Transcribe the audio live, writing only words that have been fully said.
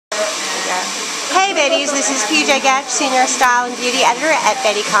Betties. This is PJ Gatch, Senior Style and Beauty Editor at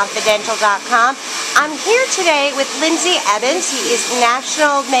BettyConfidential.com. I'm here today with Lindsay Ebbin. He is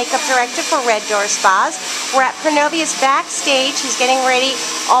National Makeup Director for Red Door Spas. We're at Pronovia's backstage. He's getting ready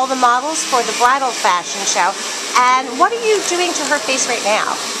all the models for the bridal fashion show. And what are you doing to her face right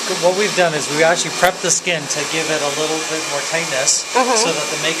now? What we've done is we actually prepped the skin to give it a little bit more tightness, so that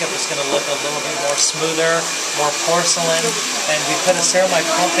the makeup is going to look a little bit more smoother, more porcelain. And we put a ceramide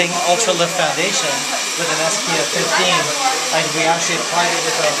pumping ultra lift foundation with an SPF 15, and we actually applied it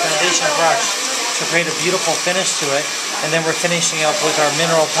with a foundation brush to create a beautiful finish to it. And then we're finishing up with our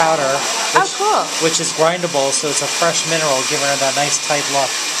mineral powder, which is grindable, so it's a fresh mineral, giving her that nice tight look.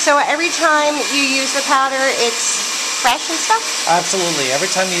 So every time you use the powder, it's fresh and stuff? Absolutely. Every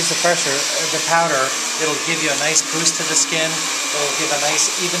time you use the powder, it'll give you a nice boost to the skin. It'll give a nice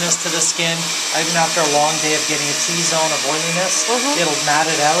evenness to the skin. Even after a long day of getting a T-zone of oiliness, it'll mat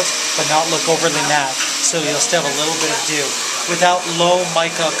it out, but not look overly matte. So you'll still have a little bit of dew without low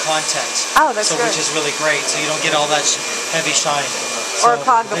mica content. Oh, that's good. Which is really great. So you don't get all that heavy shine. Or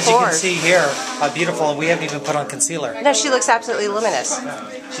clog the pores. As you can see here, how beautiful, and we haven't even put on concealer. No, she looks absolutely luminous.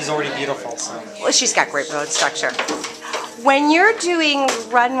 She's already beautiful. So. Well, she's got great bone structure. When you're doing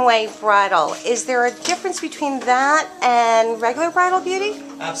runway bridal, is there a difference between that and regular bridal beauty?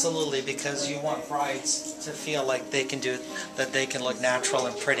 Absolutely, because you want brides to feel like they can do it, that they can look natural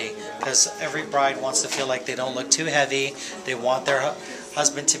and pretty. Because every bride wants to feel like they don't look too heavy. They want their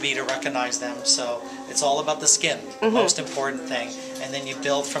husband to recognize them. So it's all about the skin, most important thing. And then you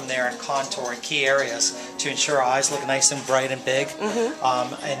build from there and contour in key areas to ensure our eyes look nice and bright and big.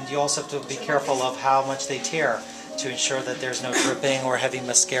 And you also have to be careful of how much they tear, to ensure that there's no dripping or heavy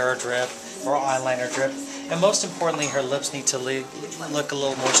mascara drip or eyeliner drip. And most importantly, her lips need to look a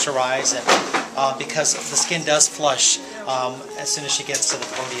little moisturized, and because the skin does flush as soon as she gets to the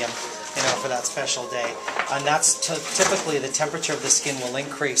podium, for that special day. And that's typically the temperature of the skin will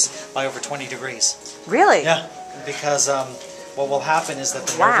increase by over 20 degrees. Really? Yeah, because what will happen is that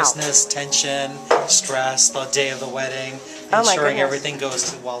the nervousness, tension, stress, the day of the wedding, ensuring everything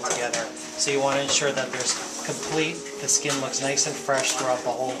goes well together. So you want to ensure that there's the skin looks nice and fresh throughout the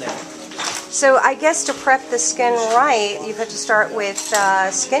whole day. So I guess to prep the skin right, you have to start with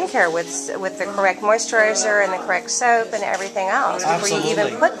skincare, with the correct moisturizer and the correct soap and everything else before you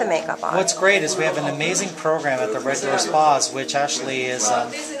even put the makeup on. What's great is we have an amazing program at the Red Door Spas, which actually is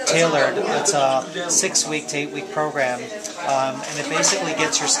tailored. It's a 6-week to 8-week program, and it basically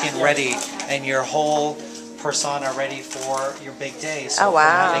gets your skin ready and your whole persona ready for your big day. So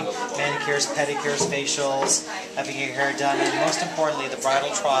having manicures, pedicures, facials, having your hair done, and most importantly, the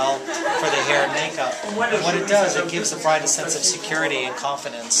bridal trial for the hair and makeup. And what it does, it gives the bride a sense of security and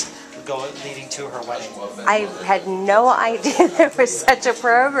confidence leading to her wedding. I had no idea there was such a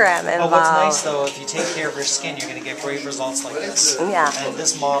program involved. But what's nice though, if you take care of your skin, you're going to get great results like this. Yeah. And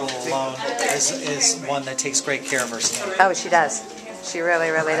this model alone is one that takes great care of her skin. Oh, she does. She really,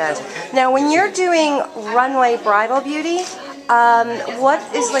 really does. Now, when you're doing runway bridal beauty, what's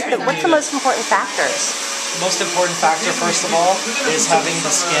the most important factors? The most important factor, first of all, is having the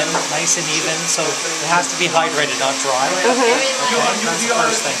skin nice and even, so it has to be hydrated, not dry. Okay, that's the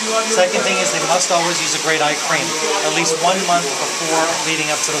first thing. Second thing is they must always use a great eye cream, at least 1 month before leading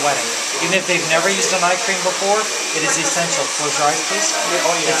up to the wedding. Even if they've never used an eye cream before, it is essential. Close your eyes, please.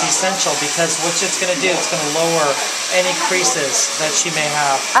 It's essential because what it's going to do, it's going to lower any creases that she may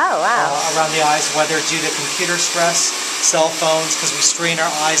have around the eyes, whether due to computer stress, cell phones, because we strain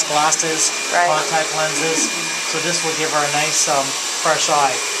our eyes, glasses, contact lenses. So this will give her a nice fresh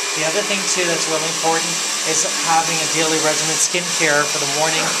eye. The other thing too that's really important is having a daily regimen skincare for the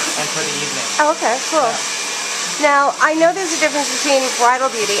morning and for the evening. Oh, okay, cool. Now, I know there's a difference between bridal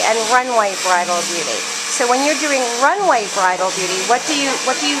beauty and runway bridal beauty. So when you're doing runway bridal beauty, what do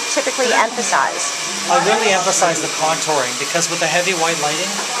you typically emphasize? I really emphasize the contouring, because with the heavy white lighting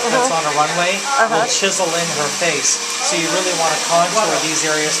that's on a runway, will chisel in her face. So you really want to contour these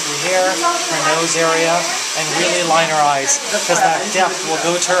areas through hair, her nose area, and really line her eyes, because that depth will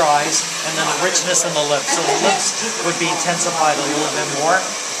go to her eyes, and then the richness in the lips. So the lips would be intensified a little bit more.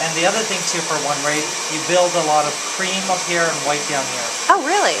 And the other thing too for runway, you build a lot of cream up here and white down here. Oh,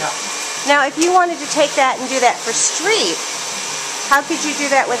 really? Yeah. Now, if you wanted to take that and do that for street, how could you do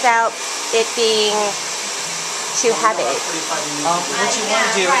that without it being too heavy? What you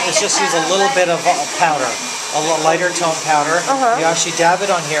want to do is just use a little bit of powder, a lighter tone powder. You actually dab it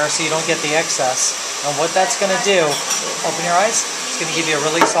on here so you don't get the excess. And what that's going to do, open your eyes, it's going to give you a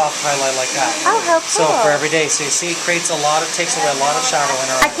really soft highlight like that. Oh, how cool. So for every day. So you see it takes away a lot of shadow in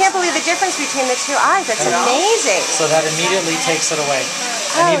her eyes. I can't believe the difference between the two eyes. That's amazing. So that immediately takes it away.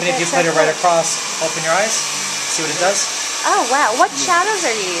 And even if you put it right across, open your eyes, see what it does? Oh, wow. What shadows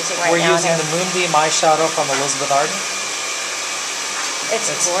are you using right now? We're using the Moonbeam eyeshadow from Elizabeth Arden. It's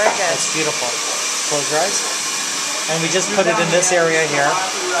gorgeous. It's beautiful. Close your eyes. And we just put it in this area here,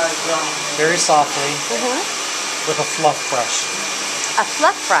 very softly, with a fluff brush. A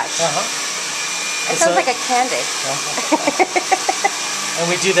fluff brush? It sounds like a candy. And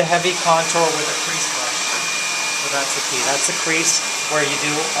we do the heavy contour with a crease brush. So that's the key. That's the crease where you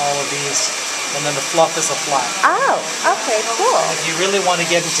do all of these. And then the fluff is a flat. Oh, okay, cool. And if you really want to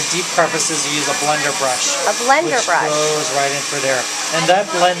get into deep crevices, you use a blender brush. A blender brush. Which goes right in for there. And that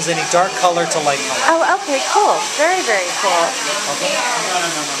blends any dark color to light color. Oh, okay, cool. Very, very cool. Okay.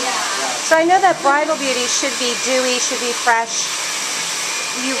 So I know that bridal beauty should be dewy, should be fresh.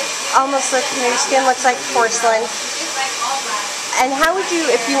 You almost look, your skin looks like porcelain. And how would you,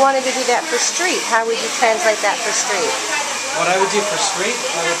 if you wanted to do that for street, how would you translate that for street? What I would do for street,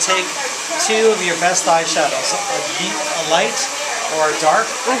 I would take 2 of your best eyeshadows, a light or a dark,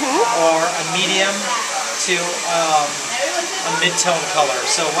 or a medium to a mid-tone color.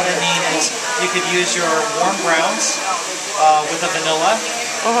 So what I mean is you could use your warm browns with a vanilla,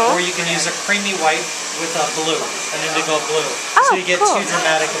 or you can use a creamy white with a blue, an indigo blue. Oh, so you get cool. 2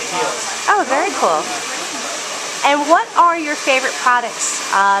 dramatic appeals. Oh, very cool. And what are your favorite products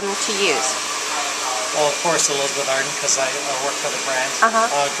to use? Well, of course, Elizabeth Arden, because I work for the brand.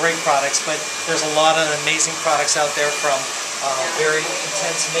 Great products, but there's a lot of amazing products out there, from very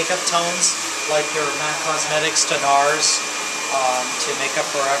intense makeup tones, like your MAC Cosmetics to NARS, to Makeup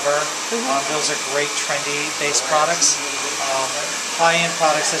Forever. Those are great trendy based products. High-end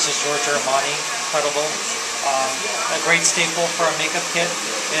products such as Giorgio Armani, incredible. A great staple for a makeup kit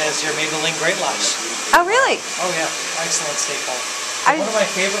is your Maybelline Great Lash. Oh, really? Oh yeah, excellent staple. One of my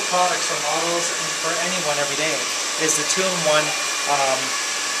favorite products for models and for anyone every day is the 2-in-1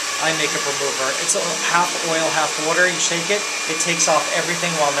 eye makeup remover. It's a half oil, half water. You shake it, it takes off everything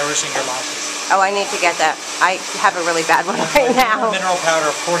while nourishing your lashes. Oh, I need to get that. I have a really bad one right now. Mineral powder,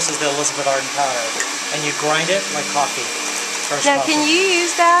 of course, is the Elizabeth Arden powder. And you grind it like coffee. Now, can you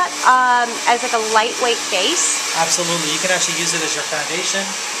use that as like a lightweight base? Absolutely. You can actually use it as your foundation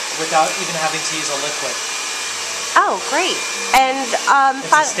without even having to use a liquid. Oh, great. And it's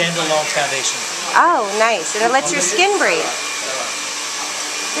a standalone foundation. Oh, nice. And it lets your skin breathe.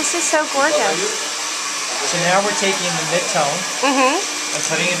 This is so gorgeous. So now we're taking the mid-tone and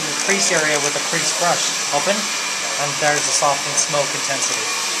putting it in the crease area with a crease brush. Open, and there's the softening smoke intensity.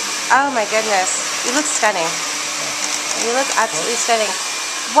 Oh my goodness. You look stunning. You look absolutely stunning.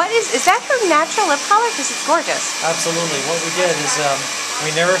 What is that her natural lip color? Because it's gorgeous. Absolutely. What we did is we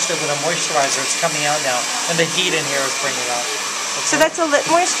nourished it with a moisturizer. It's coming out now, and the heat in here is bringing it out. So that's a lip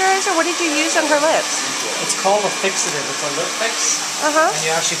moisturizer? What did you use on her lips? It's called a fixative. It's a lip fix. And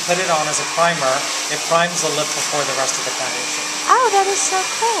you actually put it on as a primer. It primes the lip before the rest of the foundation. Oh, that is so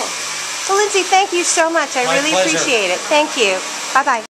cool. Well, Lindsay, thank you so much. I really appreciate it. Thank you. Bye-bye.